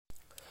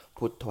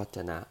พุทธวจ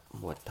นะ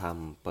หมวดธรรม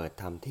เปิด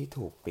ธรรมที่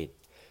ถูกปิด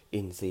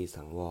อินทรีย์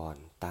สังวร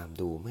ตาม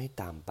ดูไม่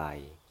ตามไป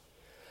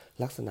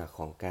ลักษณะข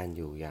องการอ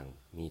ยู่อย่าง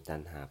มีตั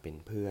ณหาเป็น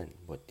เพื่อน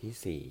บทที่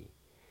สี่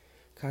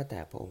ข้าแต่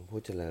พระองค์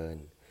ผู้เจริญ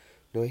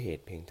ด้วยเห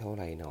ตุเพียงเท่า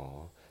ไรหนอ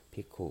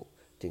ภิกขุ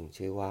จึง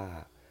ชื่อว่า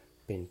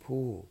เป็น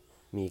ผู้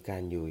มีกา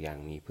รอยู่อย่าง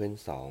มีเพื่อน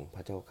สองพร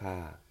ะเจ้าข้า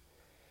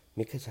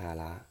มิคชา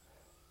ละ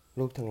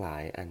รูปทั้งหลา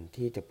ยอัน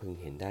ที่จะพึง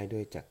เห็นได้ด้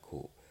วยจัก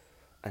ขุ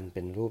อันเ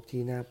ป็นรูป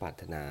ที่น่าปรา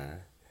รถนา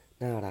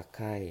น่ารักใ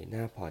คร่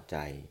น่าพอใจ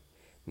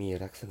มี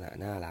ลักษณะ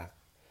น่ารัก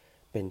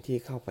เป็นที่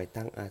เข้าไป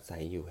ตั้งอาศั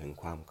ยอยู่แห่ง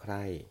ความใค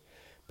ร่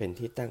เป็น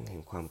ที่ตั้งแห่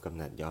งความกำ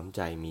หนัดย้อมใ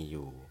จมีอ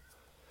ยู่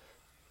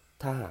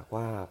ถ้าหาก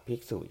ว่าภิ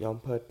กษุย่อม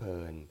เพลิดเพลิ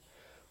น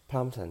พ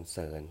ร่ำสรรเส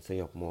ริญส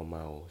ยบมัวเม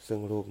าซึ่ง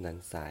รูปนั้น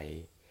ไซร้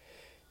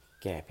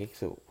แก่ภิก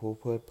ษุผู้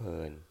เพลิดเพลิ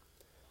น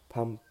พ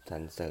ร่ำสร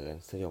รเสริญ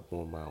สยบ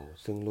มัวเมา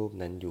ซึ่งรูป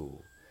นั้นอยู่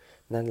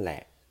นั่นแหล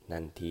ะนั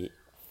นทิ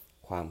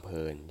ความเพ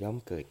ลินย่อม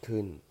เกิด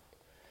ขึ้น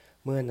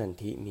เมื่อนัน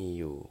ทิมี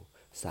อยู่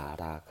สา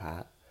ราคะ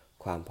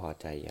ความพอ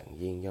ใจอย่าง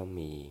ยิ่งย่อม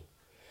มี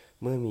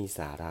เมื่อส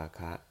าราค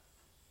ะ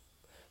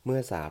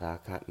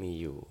มี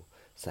อยู่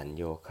สัญ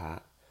โยคะ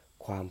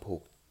ความผู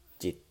ก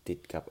จิตติด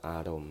กับอา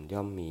รมณ์ย่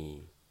อมมี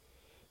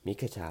มิ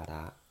คชาร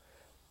ะ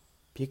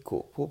ภิกขุ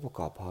ผู้ประก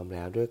อบพร้อมแ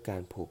ล้วด้วยกา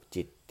รผูก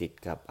จิตติด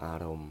กับอา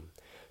รมณ์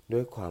ด้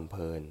วยความเพ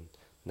ลิน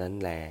นั้น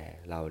แล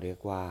เราเรียก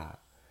ว่า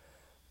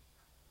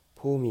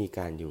ผู้มีก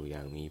ารอยู่อย่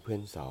างมีเพื่อ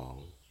นสอง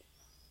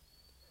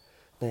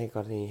ในก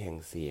รณีแห่ง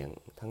เสียง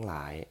ทั้งหล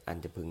ายอัน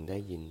จะพึงได้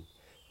ยิน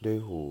ด้วย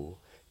หู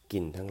ก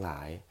ลิ่นทั้งหล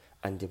าย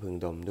อันจะพึง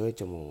ดมด้วย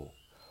จมูก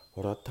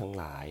รสทั้ง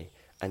หลาย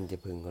อันจะ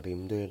พึงลิ้ม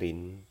ด้วยลิ้น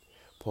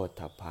โผฏ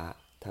ฐัพพะ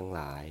ทั้งห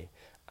ลาย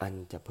อัน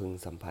จะพึง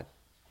สัมผัส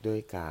ด้วย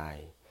กาย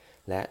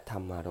และธร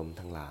รมารมณ์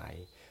ทั้งหลาย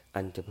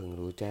อันจะพึง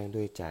รู้แจ้ง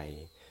ด้วยใจ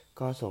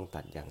ก็ทรง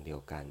ตัดอย่างเดีย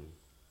วกัน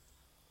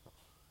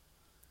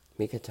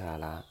มิคชา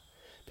ละ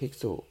ภิก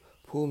ษุ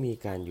ผู้มี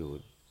การอยู่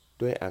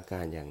ด้วยอาก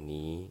ารอย่าง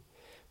นี้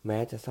แม้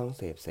จะซ่องเ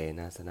สพเส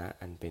นาสนะ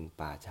อันเป็น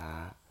ป่าช้า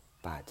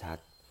ป่าชัด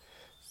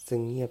ซึ่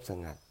งเงียบส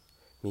งัด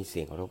มีเ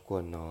สียงรบก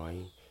วนน้อย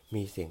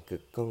มีเสียงกึ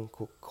กก้อง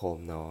คุกโคม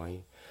น้อย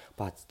ป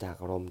ราศจาก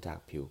ลมจาก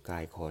ผิวกา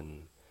ยคน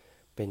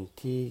เป็น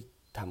ที่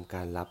ทำก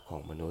ารลับขอ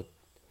งมนุษย์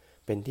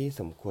เป็นที่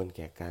สมควรแ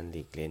ก่การห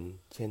ลีกเล้น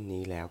เช่น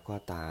นี้แล้วก็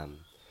ตาม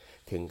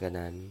ถึงกระ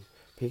นั้น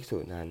ภิกษุ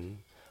นั้น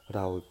เร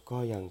าก็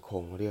ยังค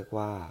งเรียก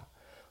ว่า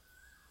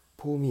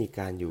ผู้มีก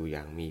ารอยู่อ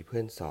ย่างมีเพื่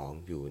อนสอง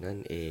อยู่นั่น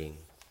เอง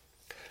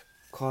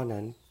ข้อ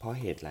นั้นเพราะ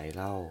เหตุไร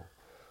เล่า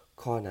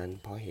ข้อนั้น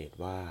เพราะเหตุ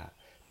ว่า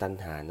ตัณ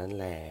หานั้น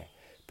แล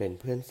เป็น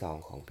เพื่อนสอง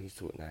ของภิก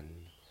ษุนั้น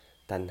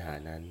ตัณหา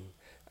นั้น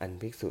อัน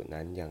ภิกษุ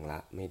นั้นยังละ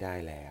ไม่ได้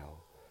แล้ว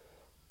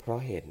เพราะ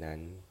เหตุนั้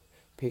น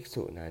ภิก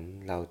ษุนั้น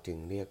เราจึง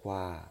เรียก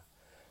ว่า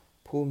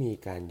ผู้มี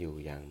การอยู่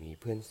อย่างมี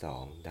เพื่อนสอ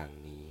งดัง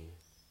นี้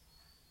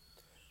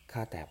ข้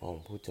าแต่พระอง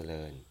ค์ผู้เจ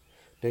ริญ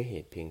ด้วยเห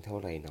ตุเพียงเท่า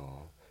ไรหนอ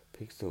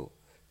ภิกษุ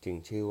จึง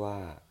ชื่อว่า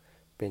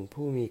เป็น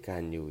ผู้มีกา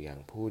รอยู่อย่า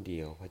งผู้เดี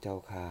ยวพระเจ้า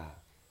ข้า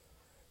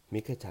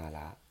มิคชาล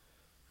ะ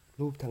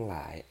รูปทั้งหล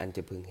ายอันจ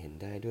ะพึงเห็น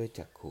ได้ด้วย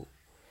จักขุ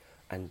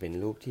อันเป็น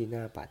รูปที่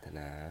น่าปรารถน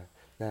า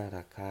น่า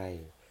รักใคร่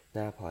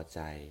น่าพอใจ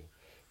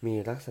มี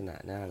ลักษณะ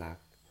น่ารัก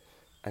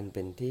อันเ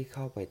ป็นที่เ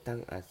ข้าไปตั้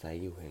งอาศัย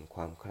อยู่แห่งค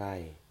วามใคร่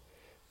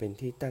เป็น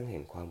ที่ตั้งแห่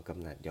งความก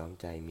ำหนัดย้อม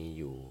ใจมี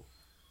อยู่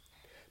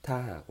ถ้า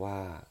หากว่า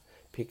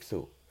ภิก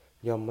ษุ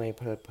ย่อมไม่เ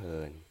พลิดเพลิ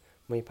น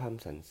ไม่พร่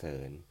ำสรรเสริ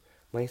ญ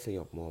ไม่สย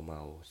บมัวเม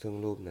าซึ่ง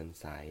รูปนั้น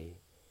ไซร้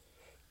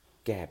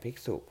แก่ภิก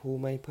ษุผู้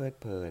ไม่เพลิด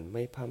เพลินไ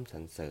ม่พร่ำสร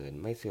รเสริญ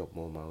ไม่สยบ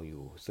มัวเมาอ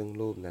ยู่ซึ่ง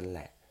รูปนั้นแห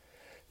ละ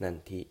นัน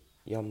ทิ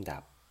ย่อมดั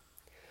บ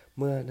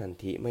เมื่อนัน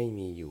ทิไม่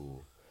มีอยู่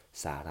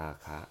สารา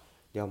คะ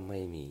ย่อมไ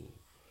ม่มี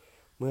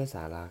เมื่อส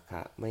าราค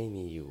ะไม่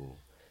มีอยู่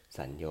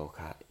สัญโยค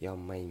ะย่อม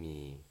ไม่มี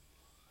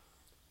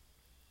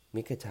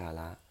มิคชา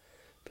ละ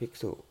ภิก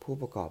ษุผู้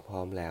ประกอบพร้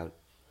อมแล้ว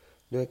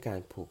ด้วยการ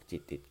ผูกจิ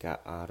ตติดกับ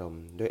อารม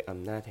ณ์ด้วยอ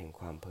ำนาจแห่ง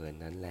ความเพลิน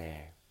นั้นแล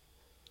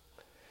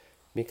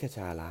มิคช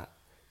าละ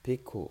ภิก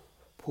ขุ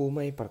ผู้ไ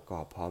ม่ประกอ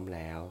บพร้อมแ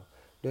ล้ว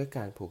ด้วยก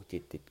ารผูกจิ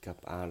ตติดกับ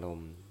อารม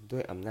ณ์ด้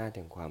วยอำนาจแ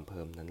ห่งความเพ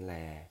ลินนั้นแล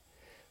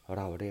เ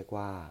ราเรียก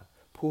ว่า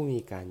ผู้มี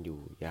การอ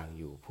ยู่อย่าง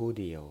อยู่ผู้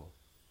เดียว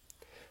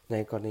ใน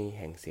กรณีแ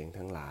ห่งเสียง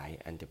ทั้งหลาย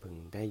อันจะพึง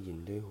ได้ยิน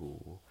ด้วยหู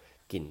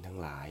กลิ่นทั้ง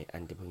หลายอั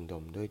นจะพึงด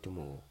มด้วยจ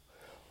มูก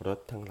รส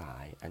ทั้งหลา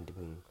ยอันจะ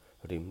พึง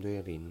ลิ้มด้วย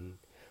ลิ้น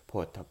โผ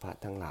ฏฐัพพะ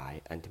ทั้งหลาย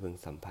อันจะพึง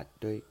สัมผัส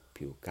ด้วย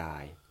ผิวกา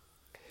ย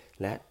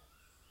และ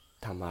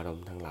ธรรมารม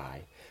ณ์ทั้งหลาย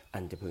อั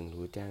นจะพึง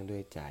รู้แจ้งด้ว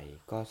ยใจ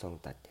ก็ทรง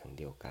ตัดอย่างเ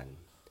ดียวกัน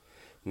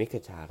มิค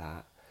ชาระ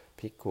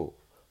ภิกขุ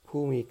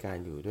ผู้มีการ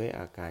อยู่ด้วย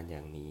อาการอย่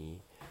างนี้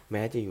แ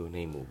ม้จะอยู่ใน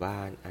หมู่บ้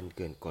านอันเ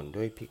กินก่น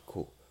ด้วยภิก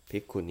ขุภิ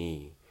กขุณี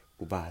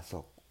อุบาส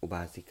กอุบ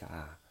าสิกา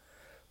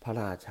พระ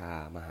ราชา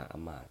มหาอ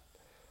มาตย์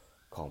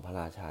ของพระ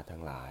ราชาทั้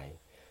งหลาย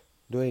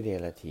ด้วยเด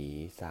รัจฉี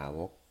สาว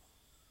ก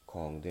ข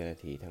องเดรัจ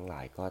ฉีทั้งหล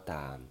ายก็ต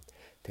าม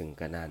ถึง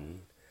กระนั้น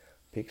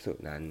ภิกษุ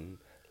นั้น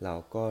เรา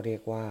ก็เรีย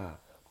กว่า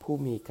ผู้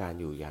มีการ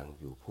อยู่อย่าง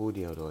อยู่ผู้เ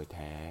ดียวโดยแ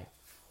ท้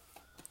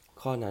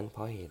ข้อนั้นเพ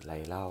ราะเหตุไร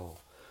เล่า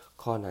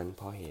ข้อนั้นเ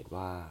พราะเหตุ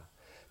ว่า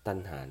ตัณ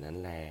หานั้น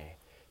แล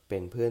เป็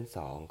นเพื่อนส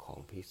องของ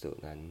ภิกษุ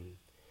นั้น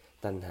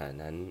ตัณหา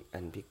นั้นอั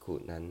นภิกขุ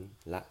นั้น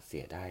ละเสี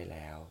ยได้แ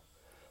ล้ว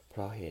เพร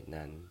าะเหตุ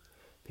นั้น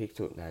ภิก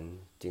ษุนั้น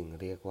จึง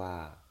เรียกว่า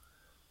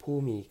ผู้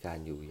มีการ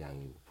อยู่อย่าง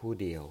อยู่ผู้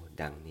เดียว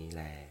ดังนี้แ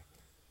ล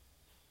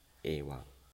เอวัง